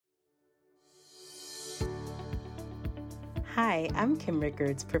Hi, I'm Kim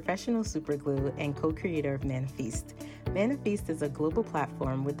Rickards, professional superglue and co-creator of Manifest. Manifest is a global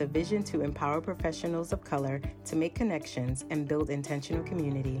platform with a vision to empower professionals of color to make connections and build intentional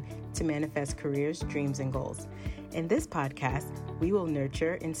community to manifest careers, dreams, and goals. In this podcast, we will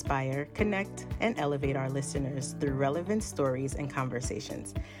nurture, inspire, connect, and elevate our listeners through relevant stories and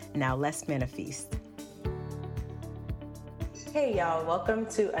conversations. Now let's manifest. Hey y'all, welcome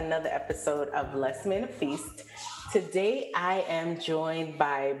to another episode of Let's Manifest. Today I am joined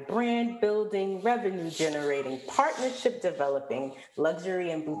by brand building, revenue generating, partnership developing,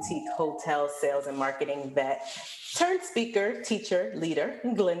 luxury and boutique hotel sales and marketing vet turned speaker, teacher, leader,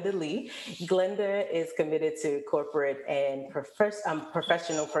 Glenda Lee. Glenda is committed to corporate and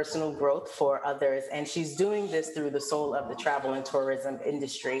professional personal growth for others, and she's doing this through the soul of the travel and tourism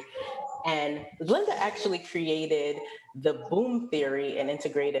industry. And Glenda actually created the boom theory and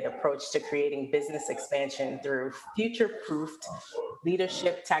integrated approach to creating business expansion through future-proofed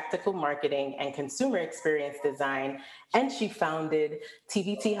leadership, tactical marketing, and consumer experience design. And she founded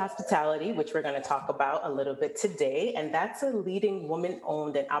TVT Hospitality, which we're going to talk about a little bit today. And that's a leading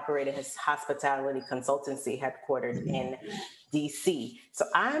woman-owned and operated hospitality consultancy headquartered in DC. So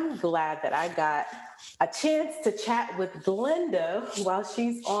I'm glad that I got a chance to chat with Glenda while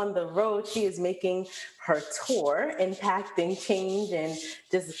she's on the road. She is making her tour, impacting change and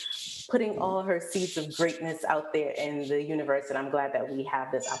just putting all her seeds of greatness out there in the universe. And I'm glad that we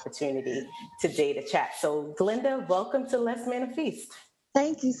have this opportunity today to chat. So Glenda, welcome to Let's Manifest.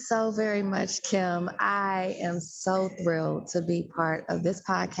 Thank you so very much, Kim. I am so thrilled to be part of this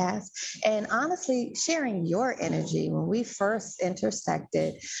podcast and honestly sharing your energy. When we first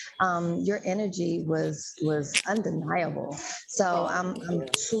intersected, your energy was undeniable. So I'm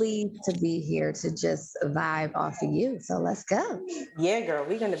pleased to be here to just vibe off of you. So let's go. Yeah, girl,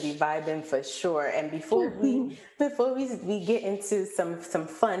 we're gonna be vibing for sure. And before we get into some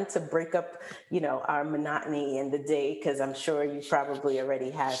fun to break up, our monotony in the day, because I'm sure you probably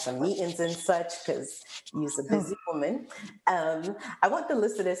already had some meetings and such, because you're a busy woman. I want the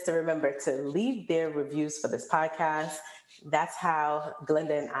listeners to remember to leave their reviews for this podcast. That's how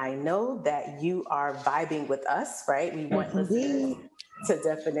Glenda and I know that you are vibing with us, right? We want listeners to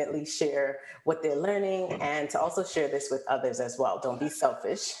definitely share what they're learning and to also share this with others as well. Don't be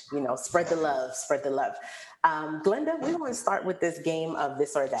selfish, spread the love, spread the love. Glenda, we want to start with this game of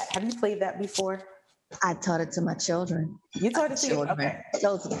this or that. Have you played that before? I taught it to my children. You taught it to children, okay.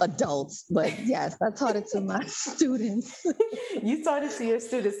 Those adults, but yes, I taught it to my students. You taught it to your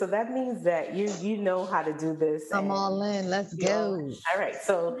students, so that means that you know how to do this. I'm all in. Let's go. All right,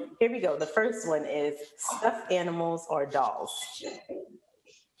 so here we go. The first one is stuffed animals or dolls.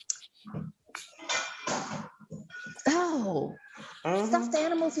 Oh. Stuffed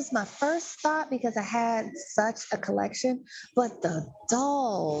animals was my first thought because I had such a collection, but the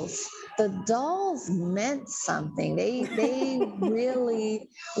dolls meant something. They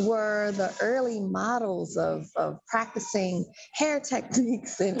really were the early models of practicing hair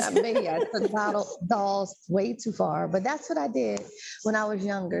techniques, and maybe I took dolls way too far, but that's what I did when I was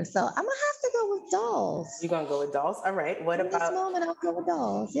younger. So I'm gonna have to go with dolls. You're gonna go with dolls? All right. What about this moment? I'll go with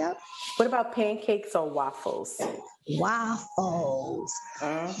dolls. Yep. What about pancakes or waffles? Waffles,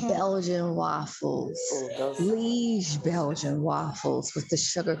 Belgian waffles, Liege Belgian waffles with the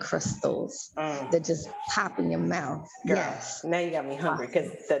sugar crystals that just pop in your mouth. Girl, yes. Now you got me hungry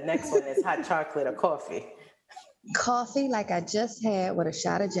because the next one is hot chocolate or coffee. Coffee, like I just had with a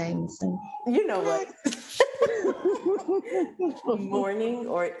shot of Jameson. You know what? Morning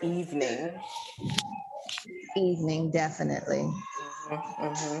or evening? Evening, definitely.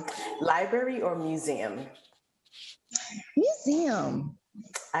 Library or museum? Museum.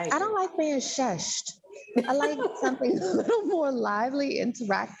 I don't like being shushed. I like something a little more lively,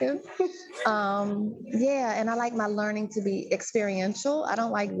 interactive. And I like my learning to be experiential. I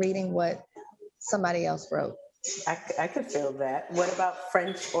don't like reading what somebody else wrote. I could feel that. What about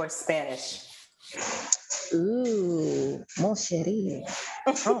French or Spanish? Ooh, mon chéri.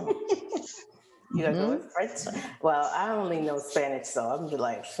 You gotta go with French? Well, I only know Spanish, so I'm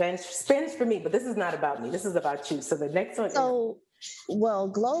like, Spanish for me, but this is not about me. This is about you. So the next one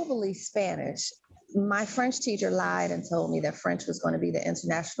globally Spanish. My French teacher lied and told me that French was going to be the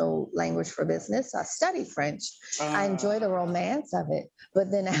international language for business. So I studied French. I enjoy the romance of it. But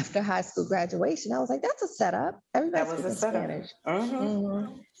then after high school graduation, I was like, that's a setup. Everybody's speaking Spanish.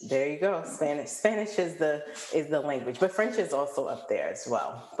 There you go. Spanish is the language, but French is also up there as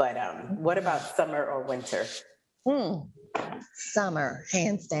well. But what about summer or winter? Summer,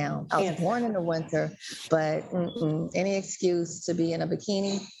 hands down. I was born in the winter, but any excuse to be in a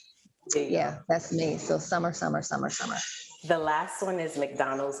bikini, Yeah, that's me. So summer, summer, summer, summer. The last one is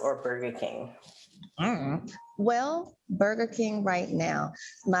McDonald's or Burger King. Well, Burger King right now.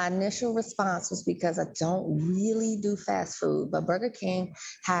 My initial response was because I don't really do fast food, but Burger King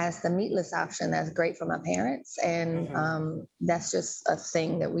has the meatless option that's great for my parents. And that's just a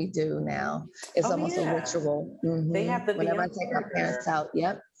thing that we do now. It's Oh almost a yeah, ritual. they have the Whenever I Beyond take my parents Burger. out,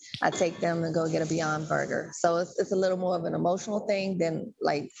 yep, I take them to go get a Beyond Burger. So it's a little more of an emotional thing than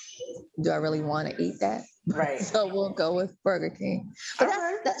like, do I really want to eat that? Right. So we'll go with Burger King. But All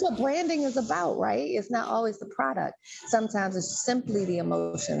right. that's what branding is about, right? It's not always the product. Sometimes it's simply the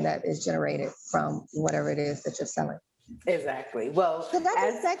emotion that is generated from whatever it is that you're selling. Exactly. Well, Did that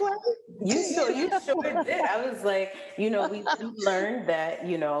as just segue? you sure did. I was like, we learned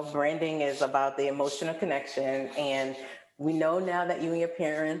that, branding is about the emotional connection. And we know now that you and your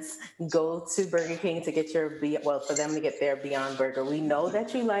parents go to Burger King to get for them to get their Beyond Burger. We know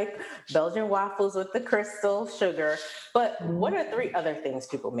that you like Belgian waffles with the crystal sugar. But what are three other things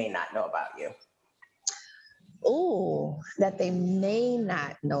people may not know about you? Oh, that they may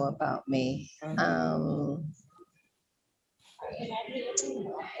not know about me. So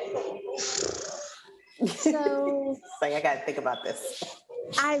It's like I got to think about this.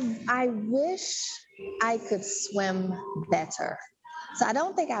 I wish I could swim better. So I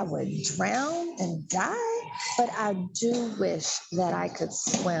don't think I would drown and die, but I do wish that I could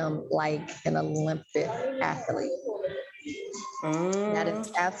swim like an Olympic athlete. That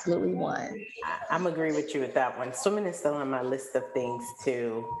is absolutely one. I'm agree with you with that one. Swimming is still on my list of things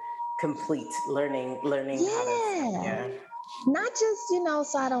to complete. Learning how to. Yeah. Yeah. Not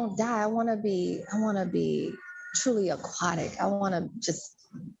just, so I don't die. I want to be truly aquatic. I want to just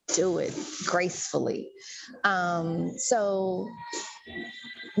do it gracefully. So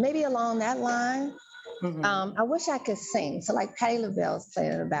maybe along that line, I wish I could sing. So like Patti LaBelle's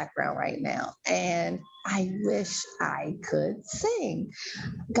playing in the background right now. And I wish I could sing.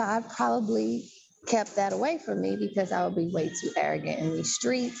 God probably kept that away from me because I would be way too arrogant in these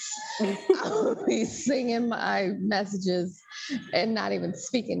streets. I would be singing my messages and not even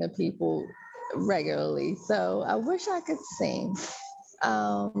speaking to people regularly. So I wish I could sing.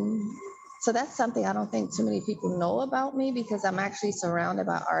 So that's something I don't think too many people know about me because I'm actually surrounded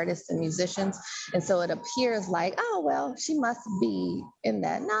by artists and musicians. And so it appears like, oh, well, she must be in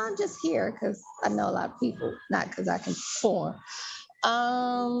that. No, I'm just here because I know a lot of people, not because I can perform.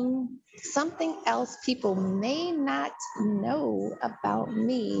 Something else people may not know about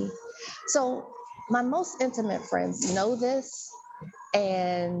me. So my most intimate friends know this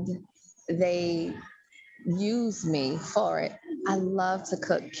and they use me for it. I love to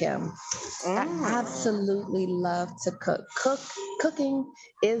cook, Kim. I absolutely love to cook. Cooking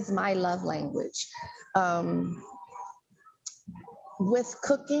is my love language. With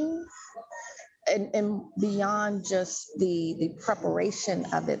cooking, and beyond just the preparation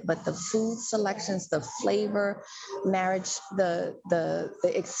of it, but the food selections, the flavor, marriage, the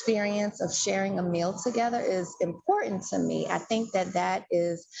experience of sharing a meal together is important to me. I think that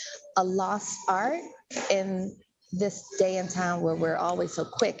is a lost art in this day and time where we're always so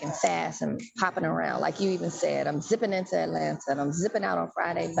quick and fast and popping around. Like you even said, I'm zipping into Atlanta and I'm zipping out on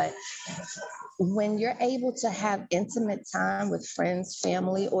Friday, but when you're able to have intimate time with friends,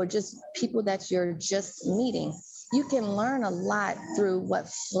 family, or just people that you're just meeting, you can learn a lot through what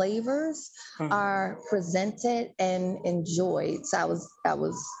flavors are presented and enjoyed. So I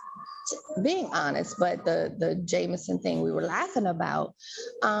was being honest, but the Jameson thing we were laughing about,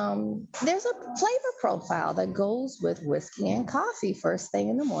 there's a flavor profile that goes with whiskey and coffee first thing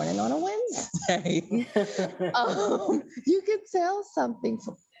in the morning on a Wednesday. You can tell something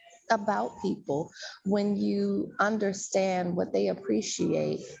about people when you understand what they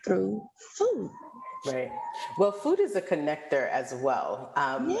appreciate through food. Right. Well, food is a connector as well.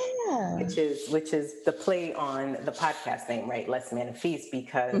 Yeah. Which is the play on the podcast name, right? Less Man Feast,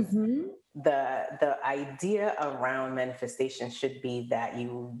 because the idea around manifestation should be that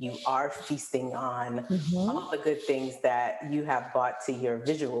you are feasting on all the good things that you have brought to your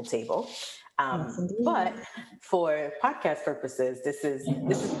visual table. But for podcast purposes, this is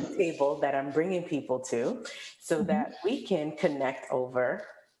the table that I'm bringing people to, so that we can connect over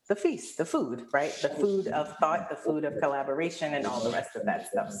the feast, the food, right? The food of thought, the food of collaboration, and all the rest of that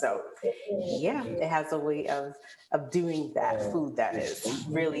stuff. So, yeah, it has a way of doing that. Food that is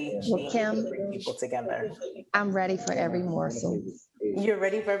really being able to bring people together. I'm ready for every morsel. You're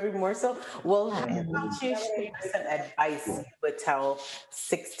ready for every morsel? Well, how about you share some advice you would tell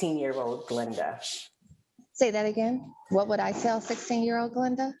 16-year-old Glenda? Say that again. What would I tell 16-year-old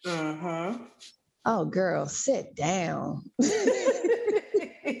Glenda? Oh, girl, sit down.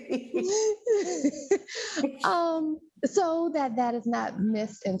 So that is not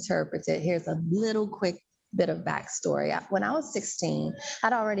misinterpreted, here's a little quick bit of backstory. When I was 16,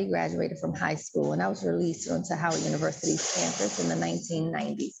 I'd already graduated from high school and I was released onto Howard University's campus in the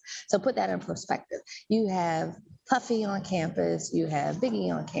 1990s. So put that in perspective. You have Puffy on campus, you have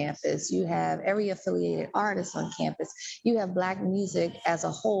Biggie on campus, you have every affiliated artist on campus, you have Black music as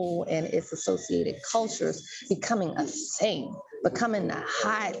a whole and its associated cultures becoming a thing, becoming the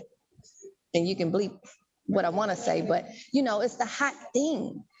hot, and you can bleep what I want to say, but it's the hot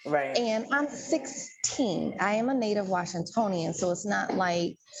thing. Right. And I'm 16. I am a native Washingtonian, so it's not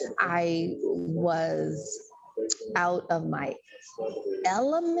like I was out of my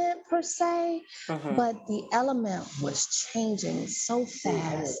element per se, but the element was changing so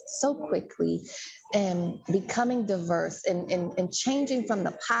fast, so quickly, and becoming diverse and changing from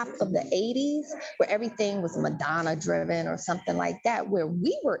the pop of the 80s where everything was Madonna driven or something like that, where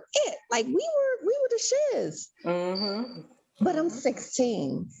we were it, like we were the shiz. But I'm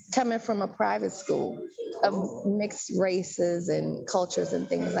 16, coming from a private school of mixed races and cultures and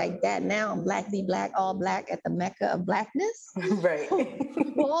things like that. Now I'm Black be Black, all Black at the Mecca of Blackness. Right.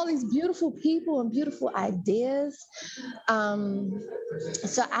 With all these beautiful people and beautiful ideas.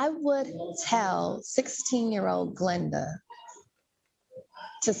 So I would tell 16-year-old Glenda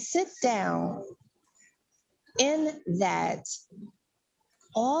to sit down in that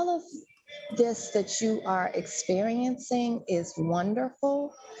all of this that you are experiencing is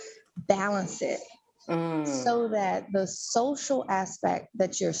wonderful, balance it so that the social aspect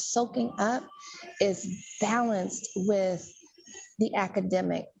that you're soaking up is balanced with the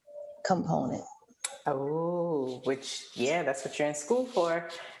academic component. Oh, that's what you're in school for.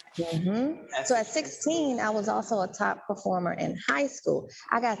 So at 16, I was also a top performer in high school.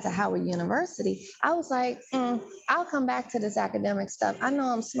 I got to Howard University. I was like, I'll come back to this academic stuff. I know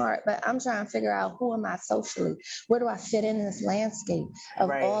I'm smart, but I'm trying to figure out who am I socially? Where do I fit in this landscape of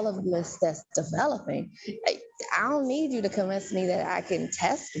all of this that's developing? I don't need you to convince me that I can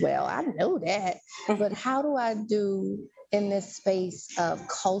test well. I know that. But how do I do in this space of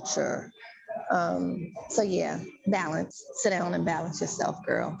culture? So yeah, balance. Sit down and balance yourself,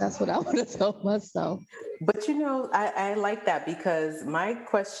 girl. That's what I want to tell myself. But I like that because my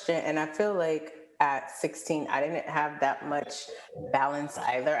question, and I feel like at 16, I didn't have that much balance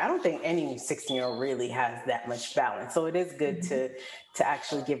either. I don't think any 16-year-old really has that much balance. So it is good to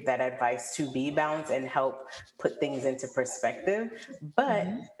actually give that advice to be balanced and help put things into perspective. But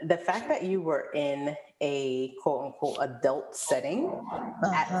the fact that you were in a quote unquote adult setting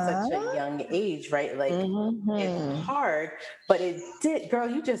at such a young age, right? Like it's hard, but it did, girl,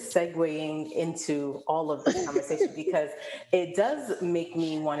 you just segueing into all of this conversation because it does make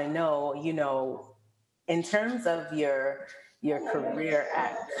me want to know, in terms of your career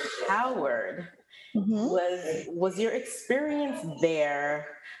at Howard, was your experience there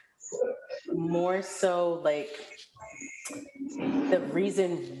more so like the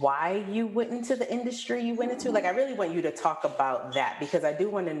reason why you went into the industry you went into? Like, I really want you to talk about that because I do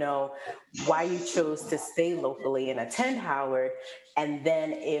want to know why you chose to stay locally and attend Howard. And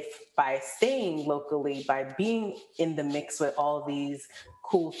then if by staying locally, by being in the mix with all these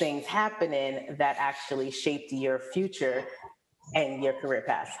cool things happening, that actually shaped your future and your career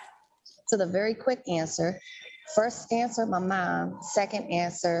path. So the very quick answer, first answer, my mom. Second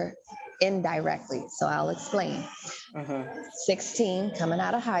answer, indirectly. So I'll explain. 16, coming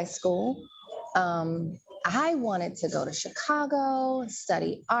out of high school. I wanted to go to Chicago,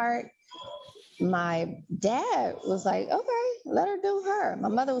 study art. My dad was like, okay, let her do her. My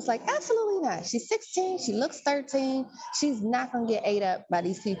mother was like, absolutely not. She's 16. She looks 13. She's not going to get ate up by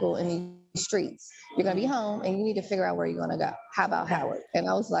these people in these streets. You're going to be home and you need to figure out where you're going to go. How about Howard? And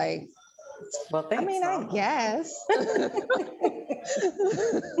I was like, well, thanks, I guess.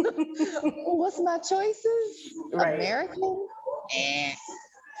 What's my choices? Right. American?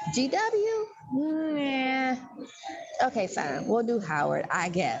 GW? Nah. Okay, fine. We'll do Howard, I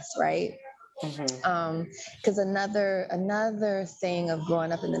guess, right? Because another thing of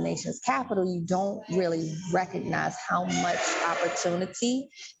growing up in the nation's capital, you don't really recognize how much opportunity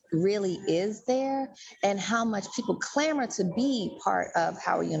really is there and how much people clamor to be part of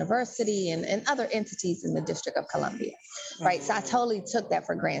Howard University and other entities in the District of Columbia, right? So I totally took that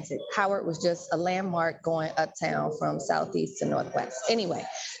for granted. Howard was just a landmark going uptown from southeast to northwest. Anyway,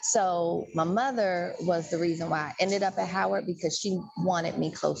 so my mother was the reason why I ended up at Howard because she wanted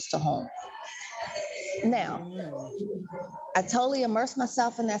me close to home. Now, I totally immersed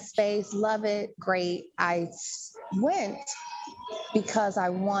myself in that space, love it, great. I went because I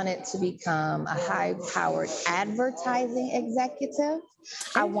wanted to become a high-powered advertising executive.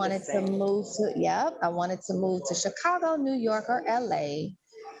 I wanted to move to, yep, I wanted to move to Chicago, New York, or LA.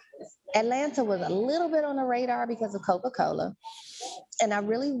 Atlanta was a little bit on the radar because of Coca-Cola. And I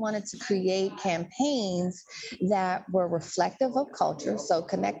really wanted to create campaigns that were reflective of culture. So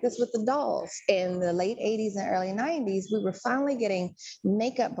connect this with the dolls. In the late 80s and early 90s, we were finally getting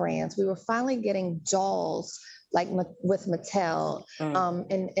makeup brands. We were finally getting dolls like with Mattel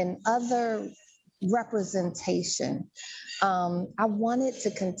and other representation. I wanted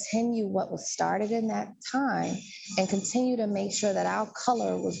to continue what was started in that time and continue to make sure that our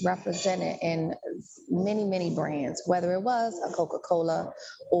color was represented in many, many brands, whether it was a Coca-Cola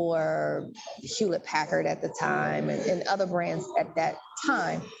or Hewlett Packard at the time and other brands at that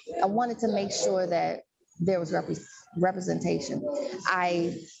time. I wanted to make sure that there was representation.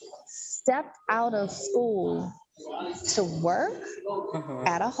 I stepped out of school to work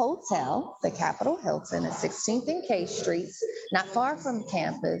at a hotel, the Capitol Hilton at 16th and K Streets, not far from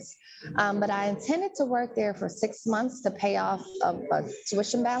campus. But I intended to work there for 6 months to pay off a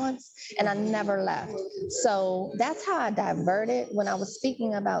tuition balance, and I never left. So that's how I diverted. When I was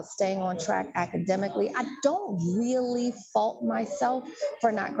speaking about staying on track academically, I don't really fault myself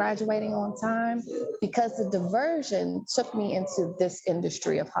for not graduating on time because the diversion took me into this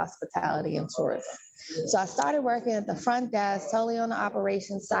industry of hospitality and tourism. So I started working at the front desk, totally on the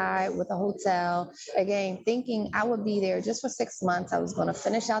operations side with the hotel. Again, thinking I would be there just for 6 months. I was going to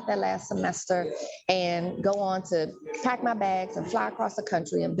finish out that last semester and go on to pack my bags and fly across the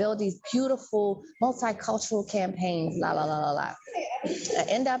country and build these beautiful multicultural campaigns, la, la, la, la, la. I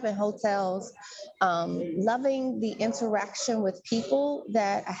end up in hotels, loving the interaction with people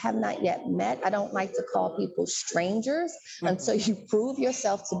that I have not yet met. I don't like to call people strangers until you prove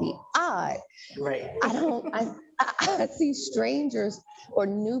yourself to be odd. Right. I see strangers or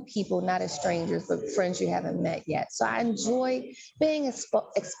new people not as strangers, but friends you haven't met yet. So I enjoy being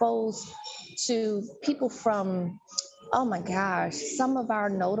exposed to people from, oh my gosh, some of our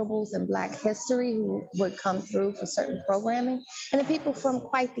notables in Black history who would come through for certain programming, and the people from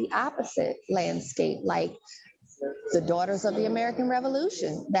quite the opposite landscape, like the Daughters of the American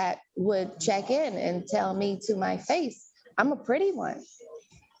Revolution that would check in and tell me to my face, I'm a pretty one.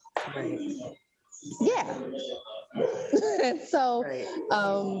 Right. Yeah. And so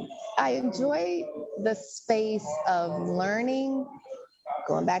I enjoy the space of learning,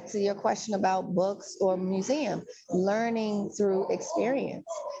 going back to your question about books or museum, learning through experience,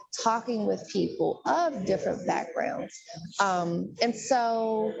 talking with people of different backgrounds. And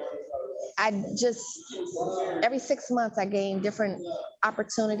so I just, every 6 months, I gained different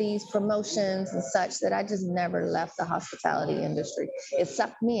opportunities, promotions, and such that I just never left the hospitality industry. It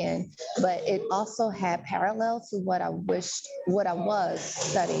sucked me in, but it also had parallel to what I was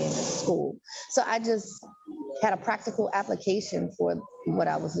studying in school. So I just had a practical application for what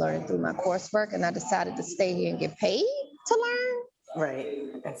I was learning through my coursework, and I decided to stay here and get paid to learn. Right.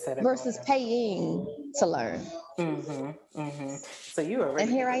 Versus paying to learn. So you already,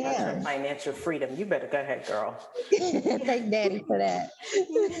 and here I am. Financial freedom. You better go ahead, girl. Thank Daddy for that.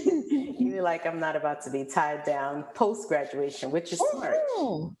 You're like, I'm not about to be tied down post-graduation, which is smart.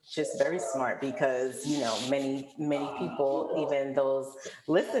 Just very smart, because, you know, many people, even those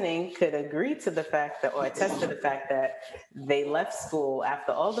listening, could agree to the fact that, or attest to the fact that they left school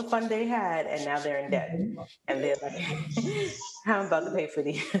after all the fun they had, and now they're in debt. And they're like, how am I about to pay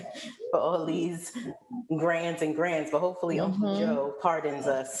for all these grands and grands? But hopefully Uncle Joe pardons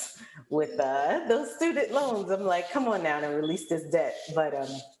us with those student loans. I'm like, come on now and release this debt. But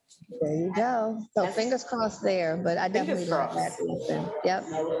there you go. So fingers crossed there, but I definitely learned that lesson. Yep.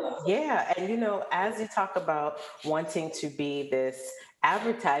 Yeah. And, you know, as you talk about wanting to be this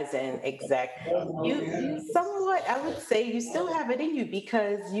advertising exec, you somewhat, I would say you still have it in you,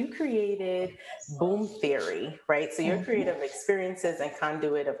 because you created Boom Theory, right? So your creative experiences and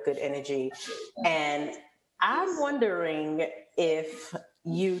conduit of good energy. And I'm wondering if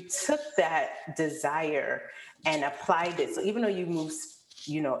you took that desire and applied it. So even though you moved,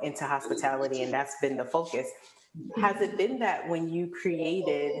 you know, into hospitality and that's been the focus, has it been that when you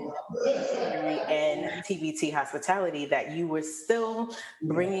created and TBT Hospitality that you were still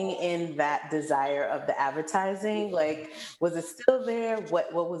bringing in that desire of the advertising? Like, was it still there?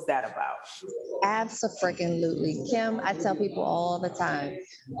 What was that about? Abso-freaking-lutely. Kim, I tell people all the time,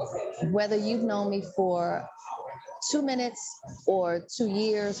 whether you've known me for 2 minutes or 2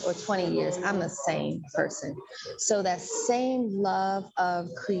 years or 20 years, I'm the same person. So that same love of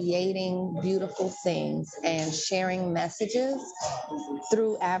creating beautiful things and sharing messages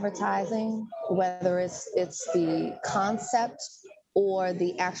through advertising, whether it's the concept or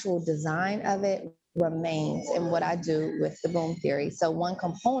the actual design of it remains in what I do with the Boom Theory. So one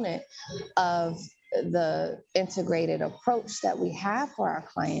component of the integrated approach that we have for our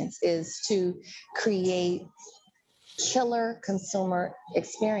clients is to create killer consumer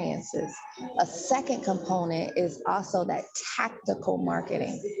experiences. A second component is also that tactical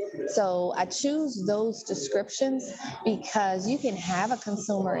marketing. So I choose those descriptions because you can have a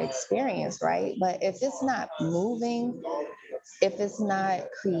consumer experience, right? But if it's not moving, if it's not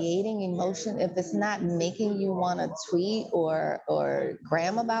creating emotion, if it's not making you want to tweet or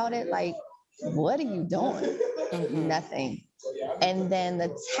gram about it, like what are you doing? Nothing. And then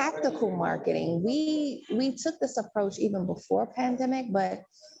the tactical marketing, we took this approach even before pandemic, but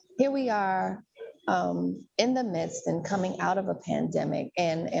here we are in the midst and coming out of a pandemic,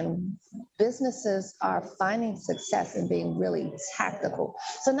 and businesses are finding success in being really tactical.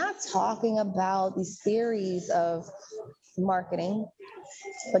 So not talking about these theories of marketing,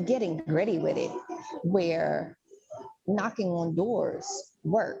 but getting gritty with it, where knocking on doors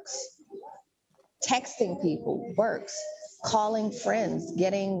works, texting people works, calling friends,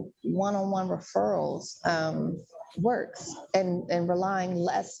 getting one-on-one referrals works, and relying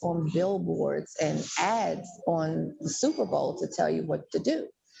less on billboards and ads on the Super Bowl to tell you what to do.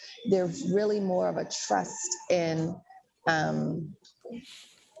 There's really more of a trust in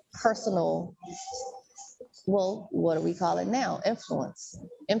personal, well, what do we call it now?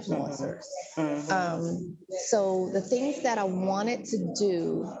 Influencers. So the things that I wanted to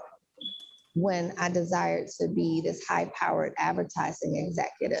do when I desired to be this high-powered advertising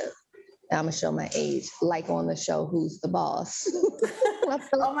executive. And I'm gonna show my age, like on the show Who's the Boss?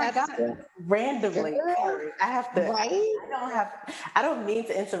 Oh my God. Randomly, Carrie, I have to, Right? I don't mean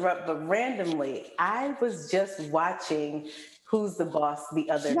to interrupt, but randomly, I was just watching Who's the Boss the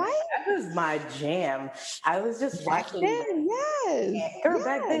other night. Right? That was my jam. I was just Back watching, then, yes. girl,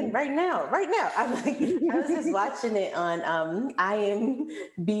 back then, right now. I'm like, I was just watching it on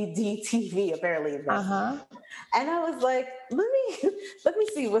IMBD TV, apparently. Uh-huh. And I was like, let me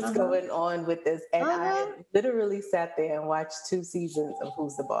see what's Uh-huh. going on with this. And I Uh-huh. literally sat there and watched 2 seasons of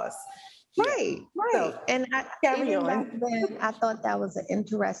Who's the Boss. Yeah. Right, right. So And carry even back on. then, I thought that was an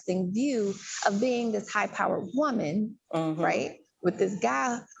interesting view of being this high-powered woman, right? With this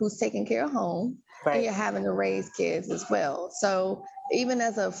guy who's taking care of home, and Right. you're having to raise kids as well. So even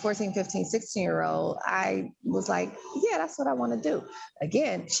as a 14, 15, 16-year-old, I was like, yeah, that's what I want to do.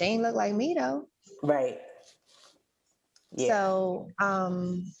 Again, she ain't look like me though. Right. Yeah. So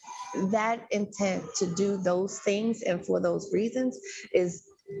that intent to do those things and for those reasons is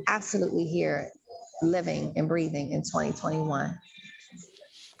absolutely here, living and breathing in 2021.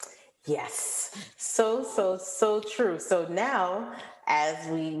 Yes. So true. So now as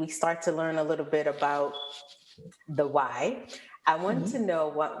we start to learn a little bit about the why, I want to know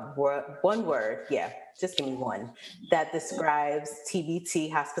one word, yeah, just give me one, that describes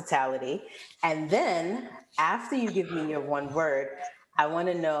TBT hospitality. And then after you give me your one word, I want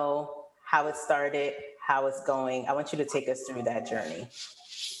to know how it started, how it's going. I want you to take us through that journey.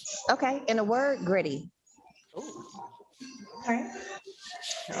 Okay. In a word, gritty. Ooh. All right.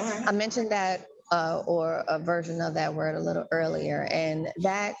 All right. I mentioned that or a version of that word a little earlier, and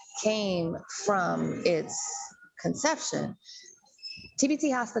that came from its conception.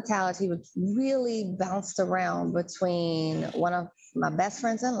 TBT Hospitality was really bounced around between one of my best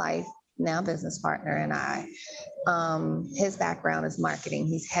friends in life, now business partner, and I. His background is marketing.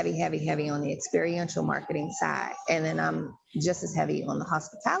 He's heavy, heavy, heavy on the experiential marketing side. And then I'm just as heavy on the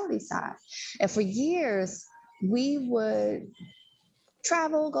hospitality side. And for years, we would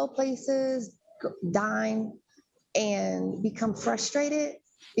travel, go places, dine, and become frustrated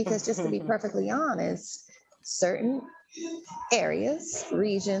because, just to be perfectly honest, certain areas,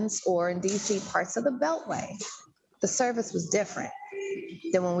 regions, or in DC, parts of the Beltway, the service was different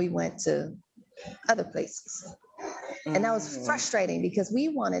than when we went to other places. And that was frustrating because we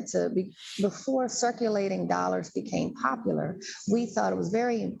wanted to be, before circulating dollars became popular, we thought it was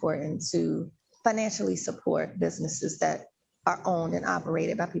very important to financially support businesses that are owned and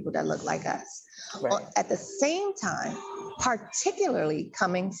operated by people that look like us. Right. At the same time, particularly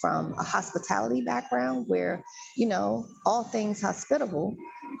coming from a hospitality background where, all things hospitable,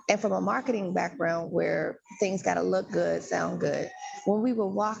 and from a marketing background where things got to look good, sound good. When we would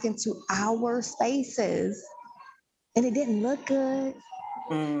walk into our spaces and it didn't look good,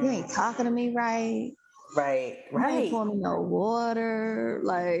 you ain't talking to me right. Right. You ain't Right. pouring me no water.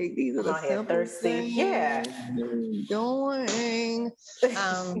 Like, these are I'm the out here simple thirsty. things Yeah. you're doing.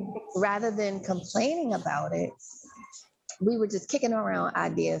 Rather than complaining about it, we were just kicking around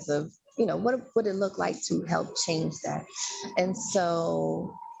ideas of what would it look like to help change that? And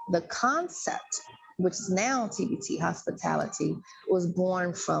so the concept, which is now TBT Hospitality, was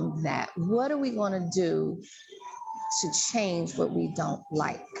born from that. What are we going to do to change what we don't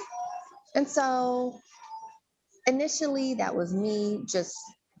like? And so initially, that was me just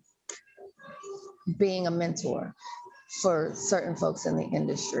being a mentor for certain folks in the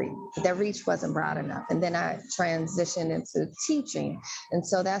industry. Their reach wasn't broad enough. And then I transitioned into teaching. And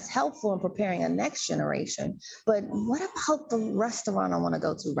so that's helpful in preparing a next generation. But what about the restaurant I want to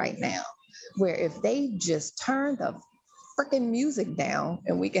go to right now, where if they just turn the freaking music down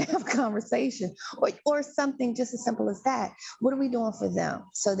and we can have a conversation, or something just as simple as that, what are we doing for them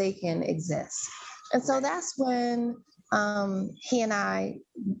so they can exist? And so that's when he and I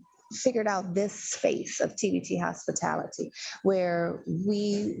figured out this space of TBT Hospitality, where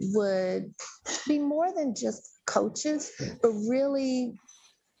we would be more than just coaches, but really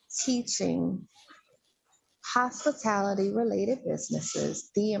teaching hospitality related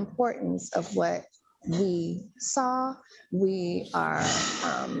businesses the importance of what we saw, we are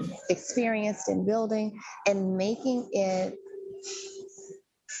experienced in building, and making it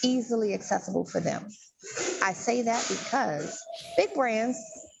easily accessible for them. I say that because big brands,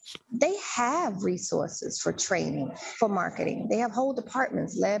 they have resources for training, for marketing. They have whole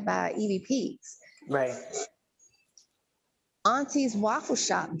departments led by EVPs. Right. Auntie's Waffle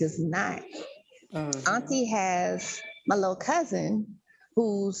Shop does not. Auntie has my little cousin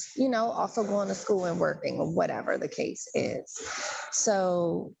who's, also going to school and working, or whatever the case is.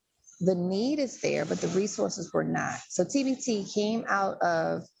 So the need is there, but the resources were not. So TBT came out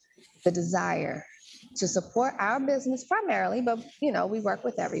of the desire to support our business primarily, but we work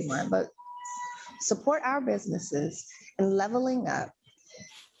with everyone, but support our businesses in leveling up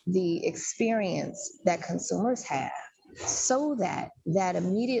the experience that consumers have, so that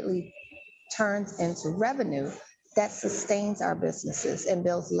immediately turns into revenue that sustains our businesses and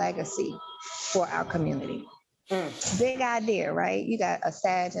builds legacy for our community. Big idea, right? You got a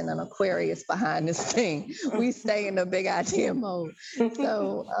Sag and an Aquarius behind this thing. We stay in the big idea mode.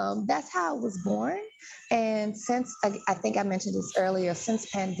 So that's how it was born. And since, I think I mentioned this earlier, since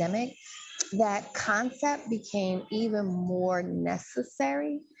pandemic, that concept became even more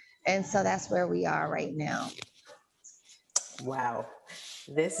necessary. And so that's where we are right now. Wow.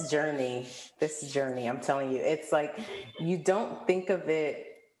 This journey, I'm telling you, it's like, you don't think of it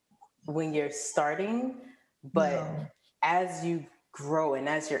when you're starting, but as you grow and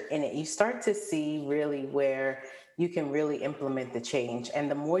as you're in it, you start to see really where you can really implement the change. And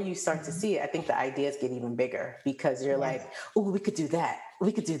the more you start to see it, I think the ideas get even bigger, because you're like, oh, we could do that.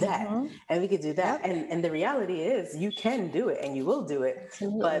 We could do that. And we could do that. And the reality is you can do it and you will do it.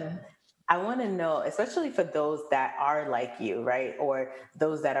 Absolutely. But I want to know, especially for those that are like you, right? Or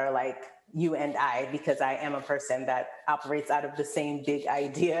those that are like you and I, because I am a person that operates out of the same big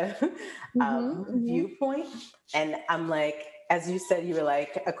idea viewpoint. And I'm like, as you said, you were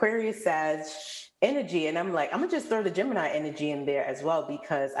like Aquarius, Sag energy. And I'm like, I'm gonna just throw the Gemini energy in there as well,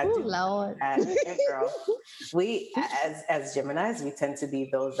 because I do Lord. that, girl. We, as Geminis, we tend to be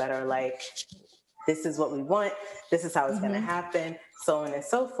those that are like, this is what we want, this is how it's going to happen, so on and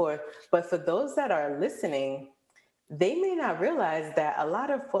so forth. But for those that are listening, they may not realize that a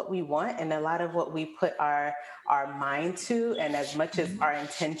lot of what we want and a lot of what we put our mind to, and as much as our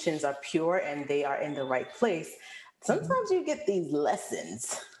intentions are pure and they are in the right place, sometimes you get these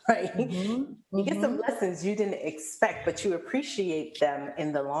lessons, right? You get some lessons you didn't expect, but you appreciate them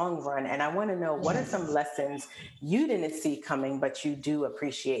in the long run. And I want to know, what are some lessons you didn't see coming, but you do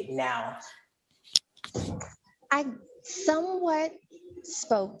appreciate now? I somewhat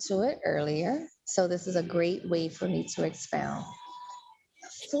spoke to it earlier, so this is a great way for me to expound.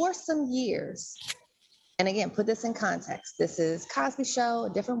 For some years, and again, put this in context, this is Cosby Show, a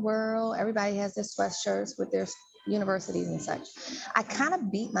different world. Everybody has their sweatshirts with their universities and such. I kind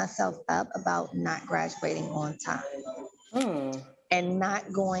of beat myself up about not graduating on time and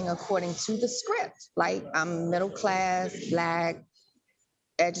not going according to the script. Like, I'm middle class, Black,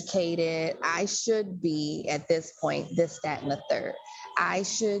 educated. I should be at this point, this, that, and the third. I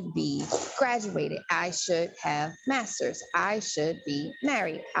should be graduated. I should have masters. I should be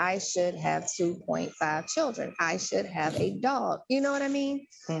married. I should have 2.5 children. I should have a dog. You know what I mean?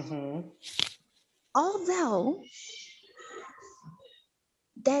 Although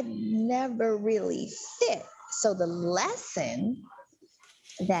that never really fit. So the lesson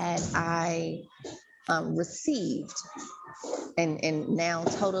that I received and now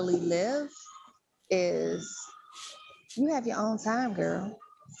totally live is, you have your own time, girl.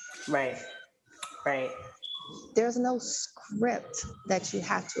 Right. There's no script that you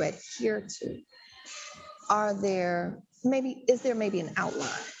have to adhere to. Is there maybe an outline?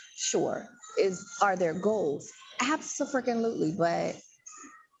 Sure. Are there goals? Absolutely. But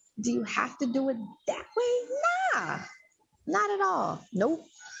do you have to do it that way? Nah, not at all. Nope.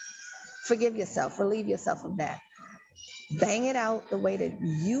 Forgive yourself, relieve yourself of that. Bang it out the way that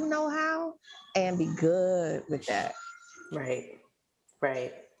you know how and be good with that. Right.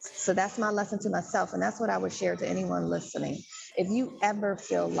 Right. So that's my lesson to myself. And that's what I would share to anyone listening. If you ever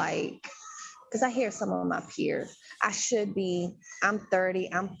feel like, because I hear some of my peers, I'm 30,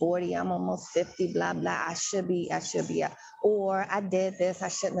 I'm 40, I'm almost 50, blah, blah. I should be, or I did this, I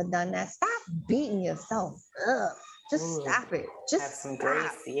shouldn't have done that. Stop beating yourself up. Just stop it. Just have some stop.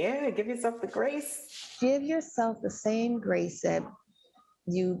 grace. Yeah, give yourself the grace. Give yourself the same grace that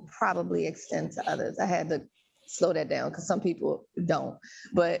you probably extend to others. I had to slow that down because some people don't,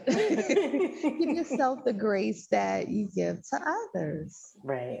 but give yourself the grace that you give to others.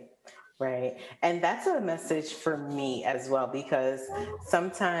 Right. Right. And that's a message for me as well, because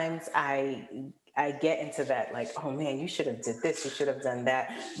sometimes I get into that, like, oh man, you should have did this, you should have done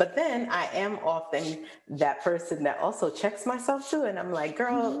that. But then I am often that person that also checks myself too. And I'm like,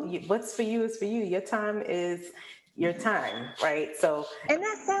 girl, what's for you is for you. Your time is your time, right? So, and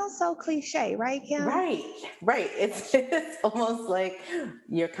that sounds so cliche, right, Kim? Right. It's almost like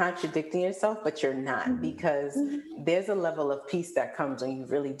you're contradicting yourself, but you're not, because there's a level of peace that comes when you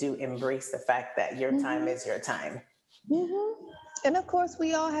really do embrace the fact that your time is your time. And of course,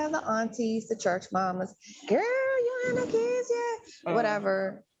 we all have the aunties, the church mamas. Girl, you ain't have no kids yet.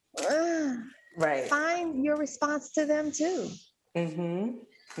 Whatever. Right. Find your response to them too.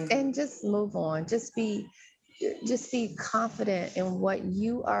 And just move on. Just be confident in what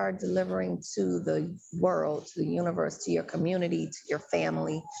you are delivering to the world, to the universe, to your community, to your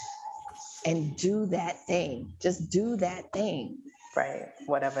family, and do that thing. Just do that thing. Right.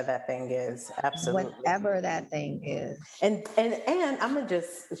 Whatever that thing is. Absolutely. Whatever that thing is. And I'm going to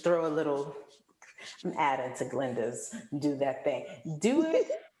just throw I'm adding to Glenda's do that thing. Do it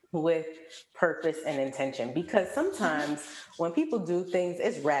with purpose and intention, because sometimes when people do things,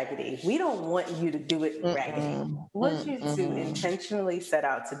 it's raggedy. We don't want you to do it raggedy. We want you to intentionally set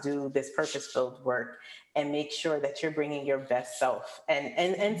out to do this purpose-filled work and make sure that you're bringing your best self.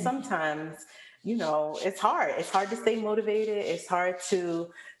 And sometimes, it's hard. It's hard to stay motivated. It's hard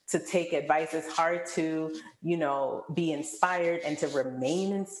to take advice. It's hard to, be inspired and to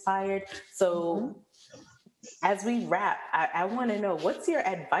remain inspired. So as we wrap, I want to know, what's your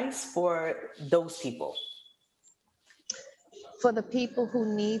advice for those people? For the people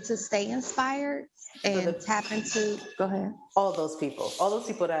who need to stay inspired and tap into, go ahead. All those people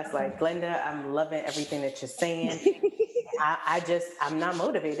that's like, Glenda, I'm loving everything that you're saying. I'm not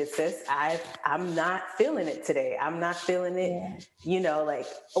motivated, sis. I'm not feeling it today. I'm not feeling it. Yeah.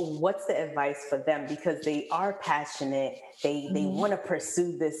 What's the advice for them? Because they are passionate. They want to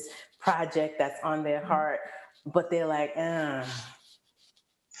pursue this project that's on their heart, but they're like,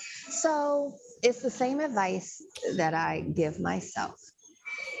 So it's the same advice that I give myself.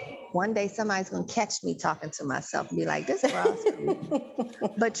 One day somebody's going to catch me talking to myself and be like, this girl's cool.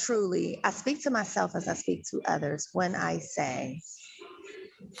 But truly, I speak to myself as I speak to others when I say,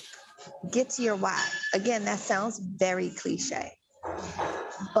 get to your why. Again, that sounds very cliche.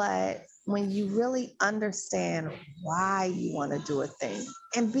 But when you really understand why you want to do a thing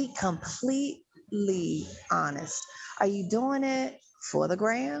and be completely honest, are you doing it for the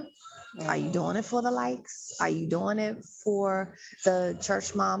gram? Are you doing it for the likes? Are you doing it for the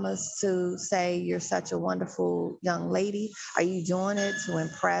church mamas to say you're such a wonderful young lady? Are you doing it to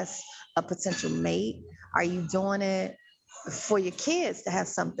impress a potential mate? Are you doing it for your kids to have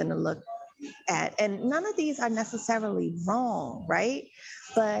something to look at? And none of these are necessarily wrong, right?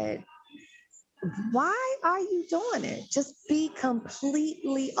 But why are you doing it? Just be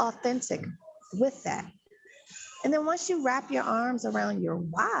completely authentic with that. And then once you wrap your arms around your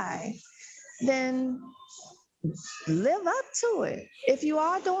why, then live up to it. If you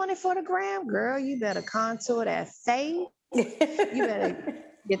are doing it for the gram, girl, you better contour that face. You better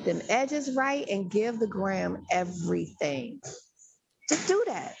get them edges right and give the gram everything. Just do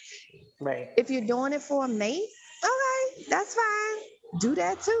that. Right. If you're doing it for a mate, okay, that's fine. Do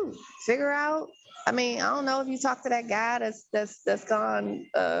that too. Figure out. I mean, I don't know if you talk to that guy that's gone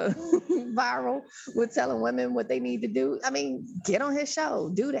viral with telling women what they need to do. I mean, get on his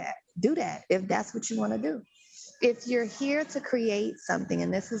show. Do that if that's what you want to do. If you're here to create something,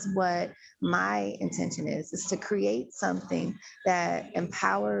 and this is what my intention is to create something that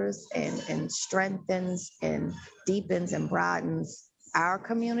empowers and strengthens and deepens and broadens our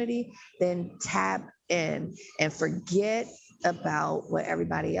community, then tap in and forget about what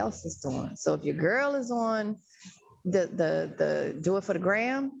everybody else is doing. So if your girl is on the do it for the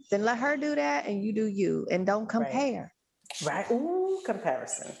gram, then let her do that and you do you, and don't Right. compare. Right. Ooh,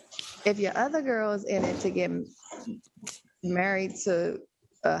 comparison. If your other girl is in it to get married to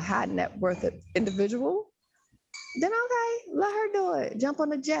a high net worth individual, then okay, let her do it. Jump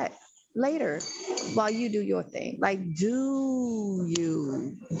on a jet later while you do your thing. Like, do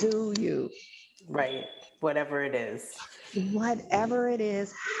you, Right. Whatever it is. whatever it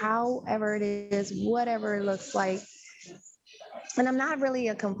is, however it is, whatever it looks like. And I'm not really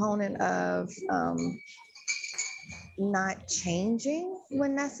a component of not changing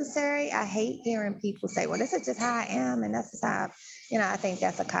when necessary. I hate hearing people say, well, this is just how I am, and that's just how, I think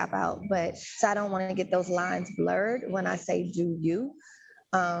that's a cop out. But so I don't want to get those lines blurred when I say do you.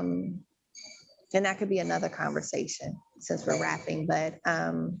 Um, and that could be another conversation since we're wrapping, but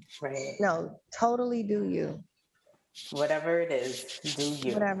Right. no, totally do you. Whatever it is, do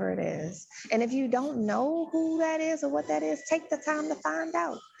you. Whatever it is. And if you don't know who that is or what that is, take the time to find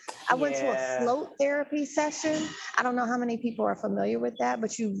out. I went to a Yeah. float therapy session. I don't know how many people are familiar with that,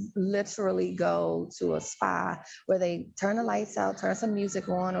 but you literally go to a spa where they turn the lights out, turn some music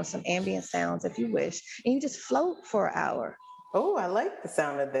on or some ambient sounds if you wish, and you just float for an hour. Oh, I like the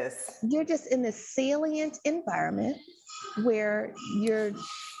sound of this. You're just in this salient environment where you're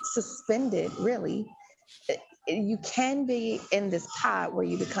suspended, really. You can be in this pod where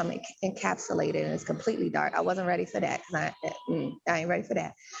you become encapsulated and it's completely dark. I wasn't ready for that. I ain't ready for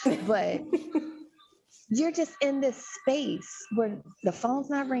that. But you're just in this space where the phone's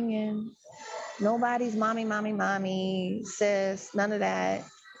not ringing, nobody's mommy, sis, none of that.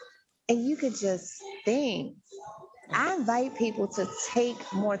 And you could just think. I invite people to take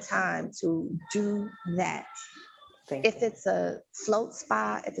more time to do that. If it's a float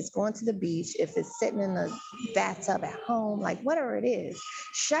spot, if it's going to the beach, if it's sitting in a bathtub at home, like whatever it is,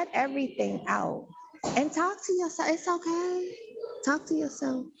 shut everything out and talk to yourself. It's okay. Talk to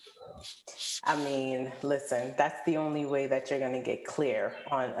yourself. I mean, listen, that's the only way that you're going to get clear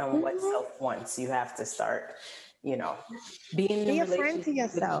on what self wants. You have to start, being Be in a friend to relationship with,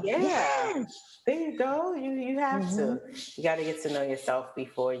 yourself. yeah. Yes. There you go. You have to. You got to get to know yourself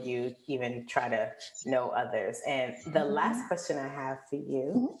before you even try to know others. And the last question I have for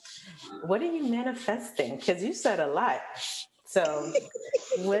you, what are you manifesting? Because you said a lot. So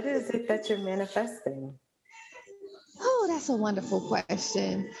what is it that you're manifesting? Oh, that's a wonderful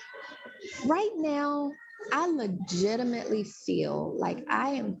question. Right now, I legitimately feel like I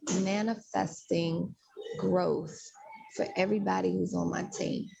am manifesting growth for everybody who's on my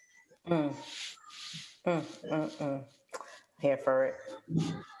team. Mm, Here for it.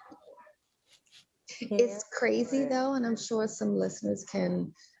 It's crazy though, and I'm sure some listeners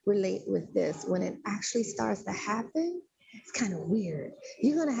can relate with this. When it actually starts to happen, it's kind of weird.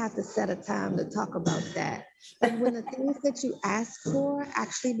 You're going to have to set a time to talk about that. But when the things that you ask for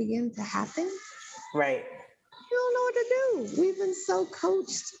actually begin to happen, Right. you don't know what to do. We've been so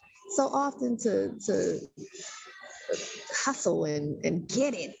coached so often to hustle and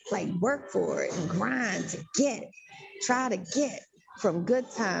get it, like work for it and grind to get, try to get from good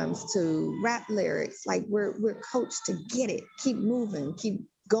times to rap lyrics. Like we're coached to get it, keep moving, keep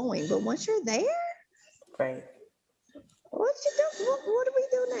going. But once you're there, Right. what you do? What do we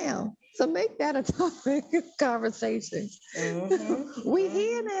do now? So make that a topic of conversation. We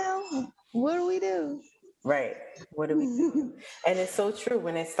here now. What do we do? Right. What do we do? And it's so true.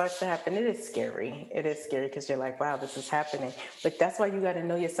 When it starts to happen, it is scary. It is scary because you're like, wow, this is happening. But that's why you got to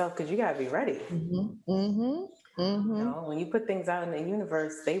know yourself, because you got to be ready. When you put things out in the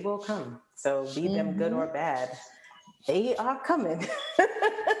universe, they will come. So be them good or bad, they are coming.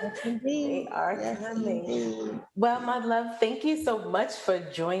 They are coming. Indeed. Well, my love, thank you so much for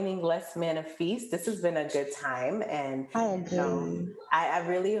joining Less Man Feast. This has been a good time. And I agree. I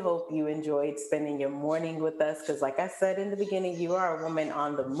really hope you enjoyed spending your morning with us because, like I said in the beginning, you are a woman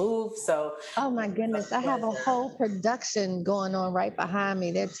on the move. So, oh my goodness, I have a whole production going on right behind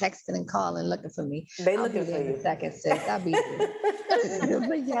me. They're texting and calling, looking for me. I'll looking be there for you in a second, sis. I'll be there.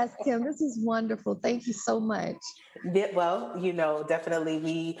 But yes, Kim, this is wonderful. Thank you so much. Well, definitely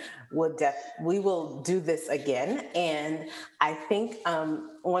we will do this again. And I think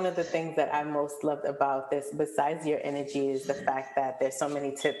one of the things that I most loved about this, besides your energy, is the fact that there's so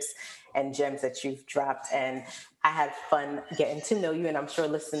many tips and gems that you've dropped. And I had fun getting to know you, and I'm sure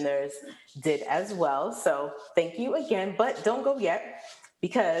listeners did as well. So thank you again, but don't go yet,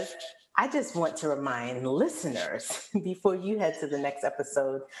 because I just want to remind listeners before you head to the next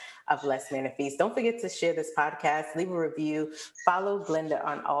episode of Less Man and Feast, don't forget to share this podcast, leave a review, follow Glenda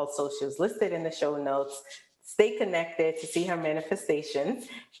on all socials listed in the show notes. Stay connected to see her manifestations.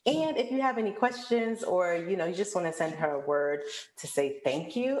 And if you have any questions or, you just want to send her a word to say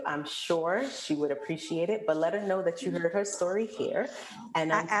thank you, I'm sure she would appreciate it. But let her know that you heard her story here.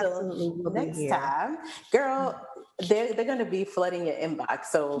 And until next time, girl, they're going to be flooding your inbox.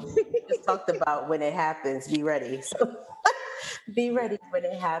 So just talked about when it happens, be ready. So be ready when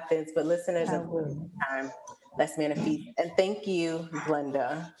it happens. But listeners, until next time, Less Man and Feast. And thank you,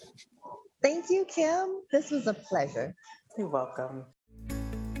 Glenda. Thank you, Kim. This was a pleasure. You're welcome.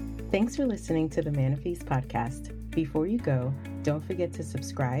 Thanks for listening to the Man and Feast podcast. Before you go, don't forget to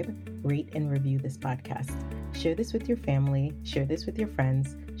subscribe, rate, and review this podcast. Share this with your family, share this with your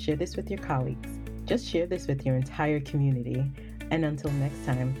friends, share this with your colleagues. Just share this with your entire community. And until next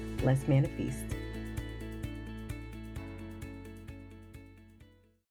time, Less Man and Feast.